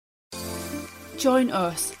Join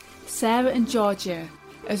us, Sarah and Georgia,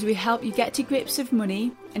 as we help you get to grips with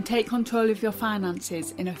money and take control of your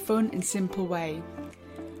finances in a fun and simple way.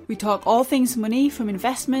 We talk all things money, from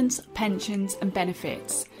investments, pensions and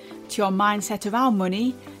benefits, to your mindset around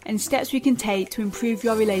money and steps we can take to improve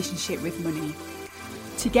your relationship with money.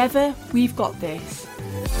 Together, we've got this.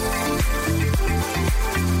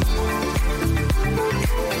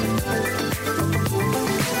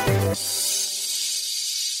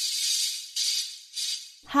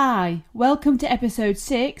 Hi, welcome to episode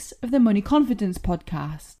 6 of the Money Confidence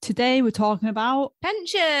podcast. Today we're talking about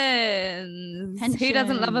pensions. Who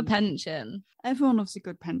doesn't love a pension? Everyone loves a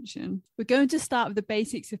good pension. We're going to start with the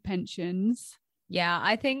basics of pensions. Yeah,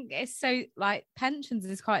 I think it's so, like, pensions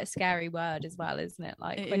is quite a scary word as well, isn't it?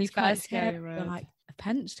 Like, when you first hear it, you're like, a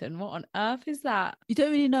pension? What on earth is that? You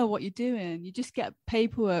don't really know what you're doing. You just get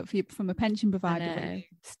paperwork from a pension provider when you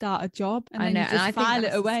start a job, and then you just file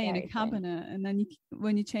it away in a cabinet, and then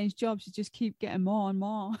when you change jobs, you just keep getting more and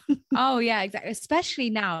more. Oh yeah, exactly. Especially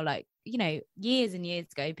now, like, you know, years and years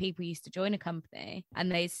ago, people used to join a company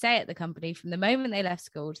and they'd stay at the company from the moment they left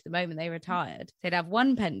school to the moment they retired. They'd have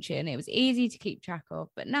one pension. It was easy to keep track of.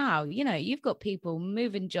 But now, you know, you've got people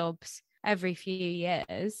moving jobs every few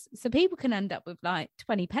years, so people can end up with like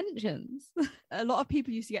 20 pensions. A lot of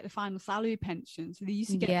people used to get the final salary pension, so they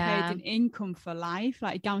used to get paid an income for life,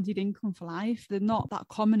 like a guaranteed income for life. They're not that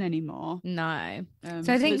common anymore. No.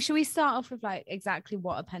 So I think, should we start off with like exactly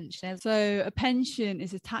what a pension is? So a pension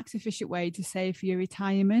is a tax efficient way to save for your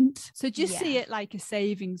retirement. So just see it like a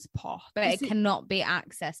savings pot, but it cannot be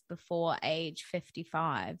accessed before age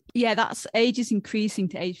 55. Yeah, that's age is increasing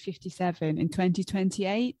to age 57 in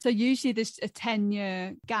 2028. So usually there's a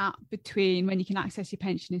 10-year gap between when you can access your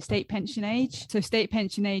pension and state pension age. So state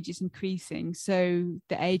pension age is increasing, so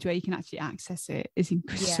the age where you can actually access it is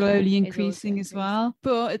slowly increasing as well.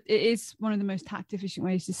 But it is one of the most tax efficient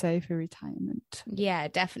ways to save for retirement. Yeah,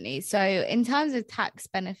 definitely. So in terms of tax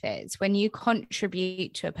benefits, when you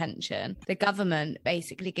contribute to a pension, the government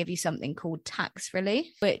basically give you something called tax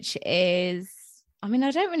relief, which is, I mean,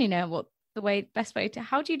 I don't really know what best way to,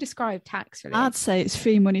 how do you describe tax relief? I'd say it's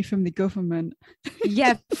free money from the government.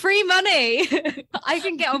 Yeah, free money. I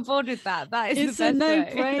can get on board with that. That is the best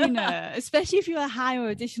way. It's a no-brainer, especially if you're a high or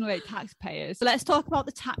additional rate taxpayer. So let's talk about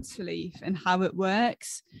the tax relief and how it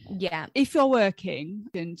works. Yeah. If you're working,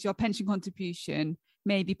 your pension contribution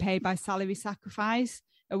may be paid by salary sacrifice.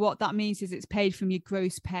 And what that means is it's paid from your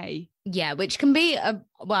gross pay. Yeah, which can be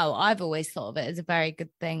I've always thought of it as a very good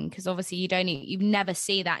thing, because obviously you never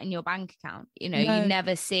see that in your bank account. You know, you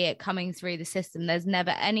never see it coming through the system. There's never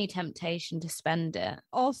any temptation to spend it.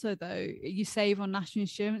 Also, though, you save on national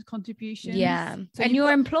insurance contributions. Yeah, so and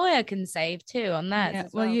your employer can save too on that.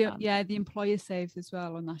 Yeah, the employer saves as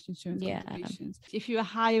well on national insurance contributions. If you're a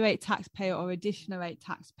higher rate taxpayer or additional rate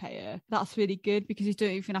taxpayer, that's really good, because you don't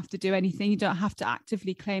even have to do anything. You don't have to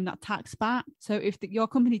actively claim that tax back. So if your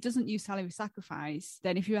company doesn't use salary sacrifice,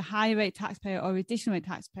 then if you're a higher rate taxpayer or additional rate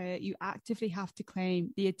taxpayer, you actively have to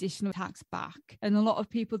claim the additional tax back. And a lot of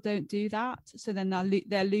people don't do that, so then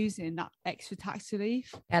they're losing that extra tax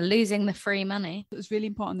relief. They're losing the free money. It's really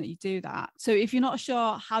important that you do that. So if you're not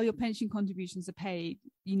sure how your pension contributions are paid,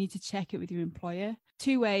 you need to check it with your employer.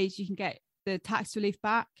 2 ways you can get the tax relief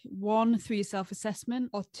back: 1, through your self-assessment,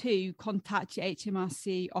 or 2, contact your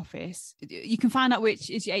HMRC office. You can find out which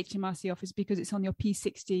is your HMRC office because it's on your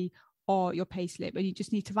P60 or your payslip, and you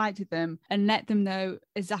just need to write to them and let them know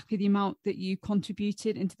exactly the amount that you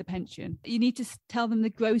contributed into the pension. You need to tell them the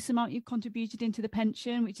gross amount you contributed into the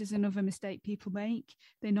pension, which is another mistake people make.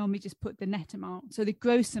 They normally just put the net amount. So the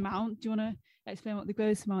gross amount, do you want to explain what the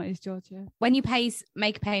gross amount is, Georgia? When you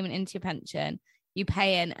make a payment into your pension, you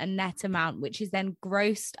pay in a net amount, which is then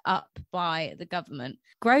grossed up by the government.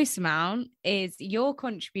 Gross amount is your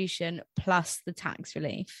contribution plus the tax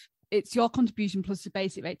relief. It's your contribution plus the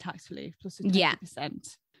basic rate tax relief plus the 20%. Yeah.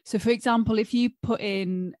 So for example, if you put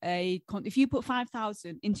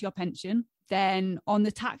 5,000 into your pension, then on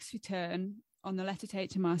the tax return, on the letter to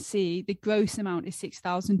HMRC, the gross amount is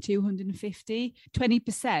 6,250.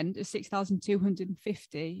 20% of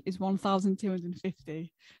 6,250 is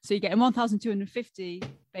 1,250. So you're getting 1,250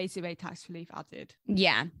 basic rate tax relief added.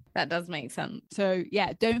 Yeah, that does make sense. So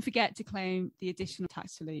yeah, don't forget to claim the additional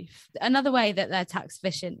tax relief. Another way that they're tax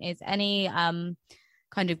efficient is any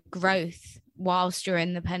kind of growth whilst you're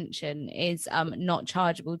in the pension is not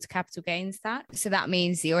chargeable to capital gains tax. So that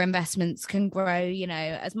means that your investments can grow, you know,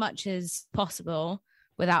 as much as possible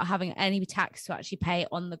without having any tax to actually pay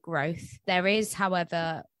on the growth. There is,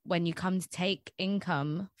 however, when you come to take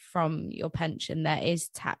income from your pension, there is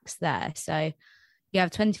tax there. So you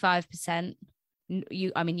have 25%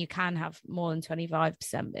 you can have more than 25%,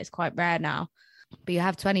 but it's quite rare now. But you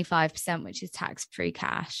have 25%, which is tax-free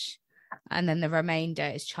cash. And then the remainder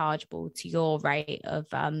is chargeable to your rate of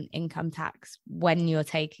income tax when you're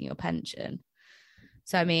taking your pension.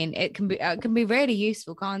 So, I mean, it can be really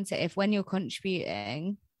useful, can't it? If when you're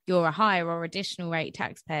contributing, you're a higher or additional rate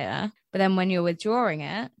taxpayer, but then when you're withdrawing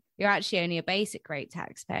it, you're actually only a basic rate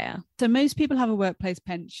taxpayer. So most people have a workplace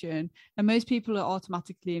pension, and most people are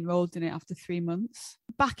automatically enrolled in it after 3 months.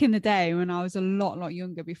 Back in the day when I was a lot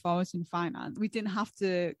younger, before I was in finance, we didn't have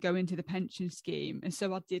to go into the pension scheme. And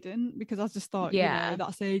so I didn't, because I just thought,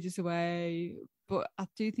 that's ages away. But I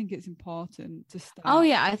do think it's important to start. Oh,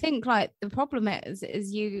 yeah. I think like the problem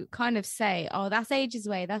is you kind of say, oh, that's ages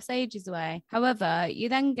away. However, you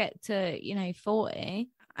then get to, 40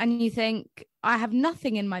 and you think, I have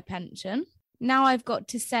nothing in my pension. Now I've got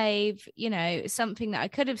to save, something that I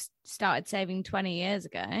could have started saving 20 years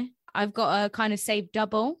ago. I've got to kind of save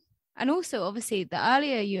double. And also, obviously, the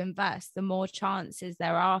earlier you invest, the more chances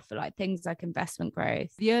there are for like things like investment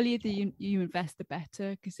growth. The earlier that you invest, the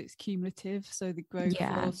better, because it's cumulative. So the growth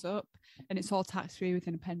rolls up, and it's all tax-free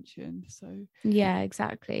within a pension. So yeah,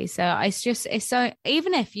 exactly. So it's so,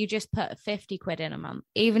 even if you just put 50 quid in a month,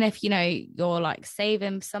 even if, you're like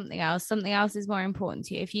saving something else is more important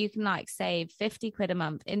to you. If you can like save 50 quid a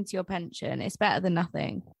month into your pension, it's better than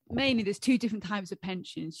nothing. Mainly, there's two different types of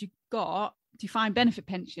pensions. You've got defined benefit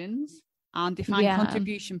pensions and defined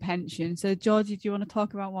contribution pension. So Georgie, do you want to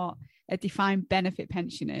talk about what a defined benefit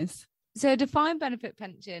pension is? So a defined benefit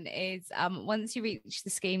pension is once you reach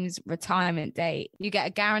the scheme's retirement date, you get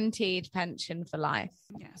a guaranteed pension for life.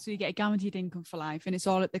 Yeah, so you get a guaranteed income for life, and it's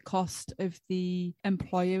all at the cost of the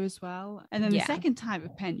employer as well. And then the second type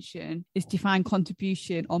of pension is defined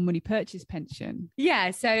contribution or money purchase pension.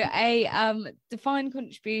 Yeah, so a defined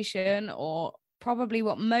contribution, or probably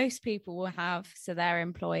what most people will have, so their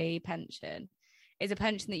employee pension, is a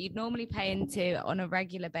pension that you'd normally pay into on a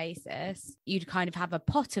regular basis. You'd kind of have a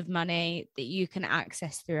pot of money that you can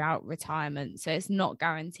access throughout retirement. So it's not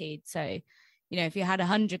guaranteed. So, if you had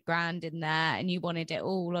 100 grand in there and you wanted it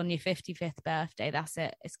all on your 55th birthday, that's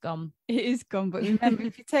it. It's gone. It is gone. But remember,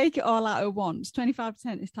 if you take it all out at once,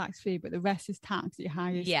 25% is tax free, but the rest is taxed at your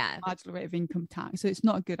highest marginal rate of income tax. So it's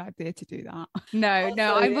not a good idea to do that. No,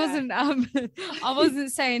 I wasn't. I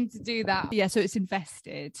wasn't saying to do that. Yeah, so it's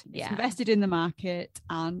invested. It's invested in the market,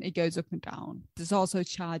 and it goes up and down. There's also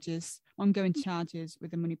ongoing charges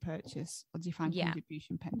with a money purchase or defined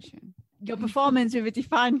contribution pension. Your performance with a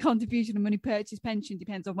defined contribution and money purchase pension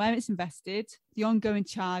depends on where it's invested, the ongoing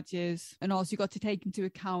charges, and also you've got to take into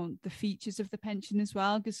account the features of the pension as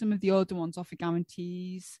well, because some of the older ones offer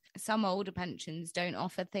guarantees. Some older pensions don't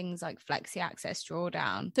offer things like Flexi Access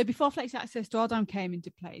Drawdown. So before Flexi Access Drawdown came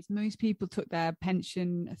into place, most people took their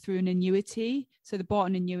pension through an annuity. So they bought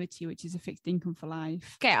an annuity, which is a fixed income for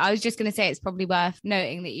life. Okay, I was just going to say it's probably worth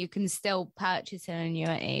noting that you can still purchase an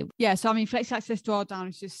annuity. Yeah, so I mean, Flexi Access Drawdown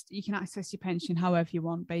is just, you can access your pension however you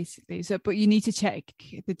want, basically. So, but you need to check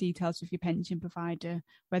the details of your pension provider,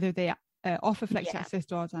 whether they offer Flexi Access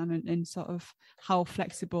Drawdown and sort of how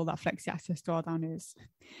flexible that Flexi Access Drawdown is,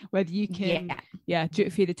 whether you can do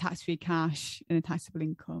it for the tax-free cash and the taxable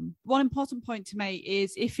income. One important point to make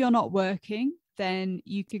is if you're not working, then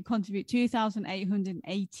you can contribute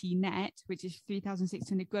 2,880 net, which is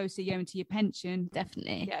 3,600 gross a year into your pension.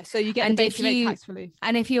 Definitely. Yeah, so you get the basic rate tax relief.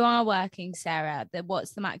 And if you are working, Sarah,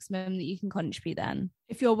 what's the maximum that you can contribute then?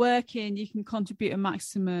 If you're working, you can contribute a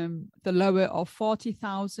maximum, the lower of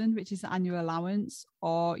 40,000, which is the annual allowance,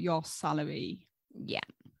 or your salary. Yeah.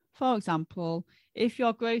 For example, if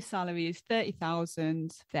your gross salary is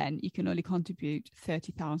 30,000, then you can only contribute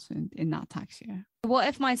 30,000 in that tax year. What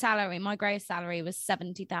if my gross salary was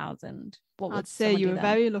 70,000? I'd say you were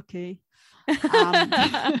very lucky.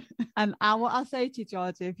 And what I'll say to you,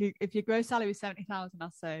 Georgia, if your gross salary is 70,000,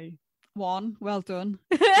 I'll say, 1, well done.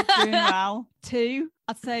 You're doing well. 2,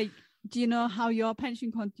 I'd say, do you know how your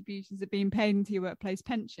pension contributions are being paid into your workplace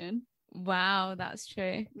pension? Wow, that's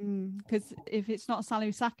true. Because if it's not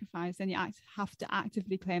salary sacrifice, then you have to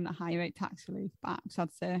actively claim that higher rate tax relief back. So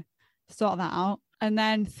I'd say sort that out. And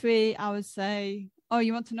then 3, I would say,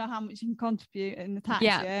 you want to know how much you can contribute in the tax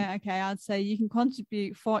year? Okay, I'd say you can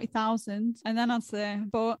contribute 40,000. And then I'd say,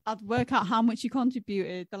 but I'd work out how much you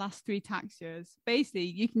contributed the last 3 tax years. Basically,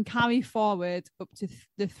 you can carry forward up to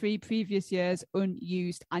the 3 previous years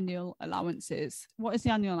unused annual allowances. What is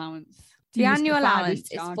the annual allowance? The annual allowance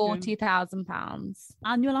is £40,000.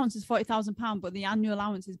 Annual allowance is £40,000, but the annual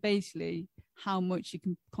allowance is basically how much you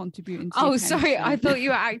can contribute into your pension. Sorry, I thought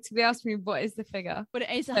you were actively asking me what is the figure. But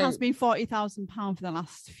it has been £40,000 for the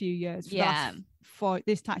last few years. For the last for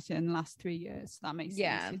this tax year in the last 3 years. So that makes it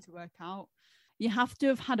easier to work out. You have to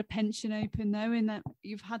have had a pension open, though, in that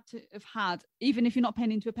you've had to have had, even if you're not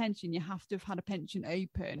paying into a pension, you have to have had a pension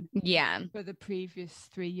open for the previous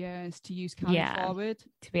 3 years to use carry forward.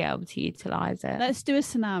 To be able to utilise it. Let's do a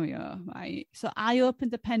scenario, right? So I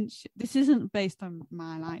opened a pension. This isn't based on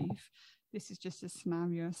my life. This is just a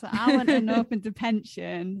scenario. So I went and opened a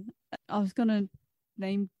pension. I was going to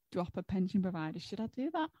name drop a pension provider. Should I do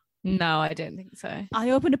that? No, I don't think so.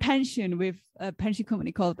 I opened a pension with a pension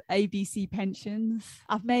company called ABC Pensions.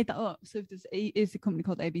 I've made that up. So if is a company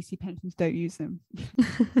called ABC Pensions, don't use them.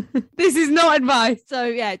 This is not advice. So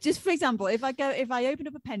yeah, just for example, if I open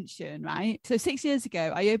up a pension, right? So 6 years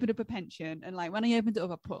ago, I opened up a pension, and like when I opened it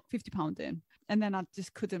up, I put £50 in. And then I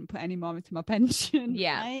just couldn't put any more into my pension.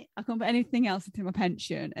 Yeah. Right? I couldn't put anything else into my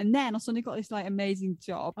pension. And then I suddenly got this like amazing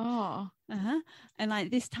job. Oh. And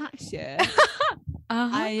like this tax year,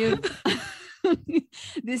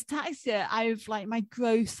 this tax year, I've like my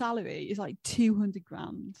gross salary is like 200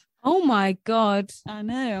 grand. Oh my God. I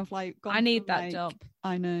know. I've like gone I need from, that like, job.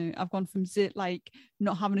 I know. I've gone from like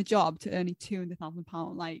not having a job to earning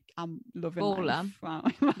 £200,000. Like I'm loving life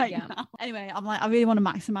right now. Anyway, I'm like, I really want to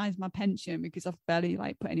maximize my pension because I've barely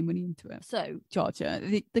like put any money into it. So Georgia,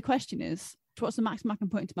 the question is, what's the maximum I can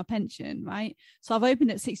put into my pension, right? So I've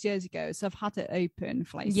opened it 6 years ago, so I've had it open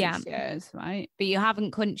for like 6 years, right? But you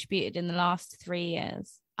haven't contributed in the last 3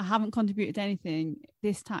 years. I haven't contributed anything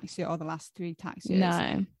this tax year or the last 3 tax years.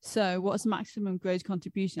 No. So what's the maximum gross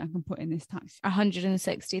contribution I can put in this tax year?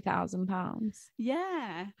 £160,000.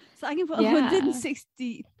 Yeah. So I can put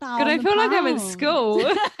 160,000. God, I feel like I'm at school.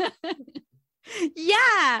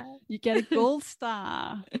 Yeah. You get a gold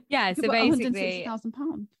star. Yeah, so basically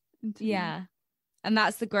 £160,000. Yeah. And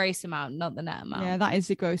that's the gross amount, not the net amount. Yeah, that is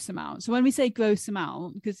the gross amount. So when we say gross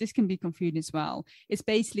amount, because this can be confusing as well, it's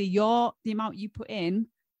basically the amount you put in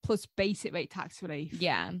plus basic rate tax relief.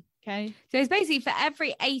 Yeah. Okay. So it's basically for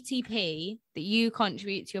every 80p that you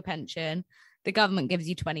contribute to your pension, the government gives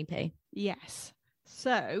you 20p. Yes.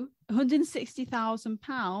 So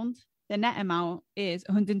 £160,000, the net amount is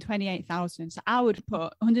 128,000. So I would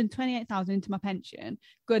put 128,000 into my pension,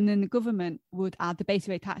 and then the government would add the basic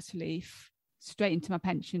rate tax relief straight into my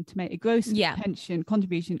pension to make a gross pension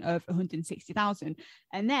contribution of 160,000.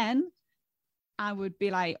 And then I would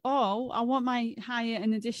be like, oh, I want my higher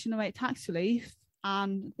and additional rate tax relief.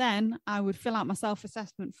 And then I would fill out my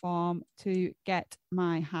self-assessment form to get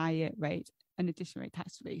my higher rate and additional rate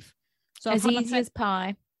tax relief. So as easy as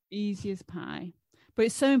pie. Easy as pie. But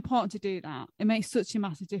it's so important to do that. It makes such a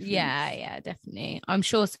massive difference. Yeah, definitely. I'm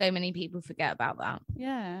sure so many people forget about that.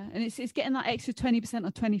 Yeah. And it's getting that extra 20%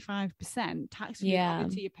 or 25% tax relief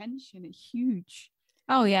into your pension. It's huge.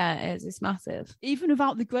 Oh, yeah, it is. It's massive. Even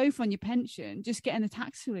without the growth on your pension, just getting the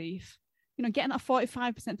tax relief, you know, getting that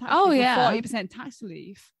 45% tax relief, 40% tax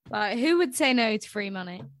relief. Like, who would say no to free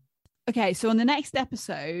money? Okay, so on the next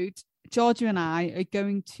episode, Georgia and I are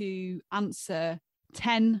going to answer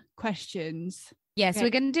 10 questions. Yeah, so we're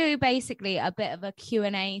going to do basically a bit of a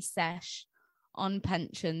Q&A sesh on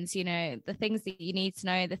pensions, you know, the things that you need to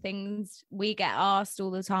know, the things we get asked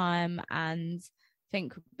all the time and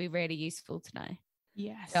think would be really useful to know.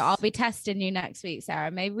 Yes. So I'll be testing you next week,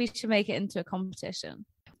 Sarah. Maybe we should make it into a competition.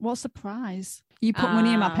 What's the prize? You put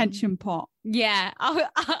money in my pension pot. Yeah.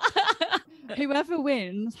 Whoever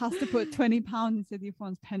wins has to put £20 into the other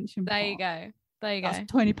one's pension pot. There you go. That's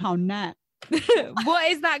 £20 net.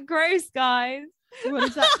 What is that gross, guys? What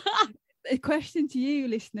is that? A question to you,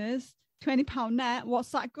 listeners. £20 net. What's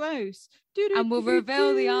that gross? And we'll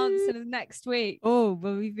reveal the answer next week. Oh,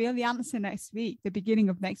 we'll reveal the answer next week, the beginning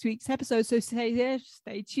of next week's episode. So stay there,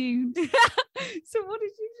 stay tuned. So what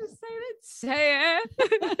did you just say then? Say it.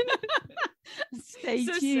 Stay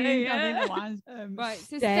tuned. Right,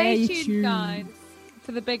 so stay tuned, guys,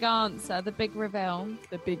 for the big answer, the big reveal.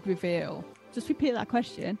 The big reveal. Just repeat that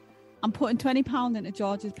question. I'm putting £20 into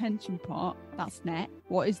George's pension pot. That's net.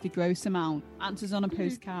 What is the gross amount? Answers on a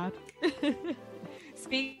postcard.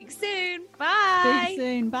 Speak soon. Bye. Speak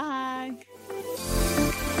soon. Bye.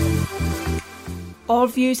 All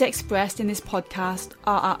views expressed in this podcast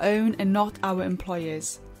are our own and not our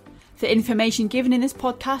employers. The information given in this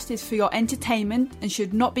podcast is for your entertainment and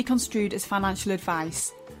should not be construed as financial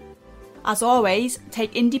advice. As always,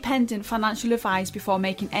 take independent financial advice before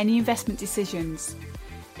making any investment decisions.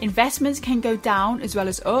 Investments can go down as well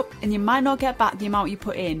as up, and you might not get back the amount you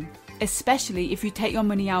put in, especially if you take your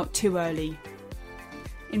money out too early.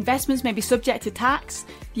 Investments may be subject to tax.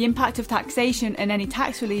 The impact of taxation and any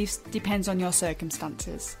tax reliefs depends on your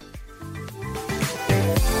circumstances.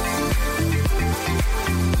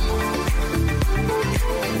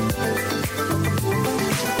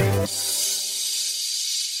 Bye.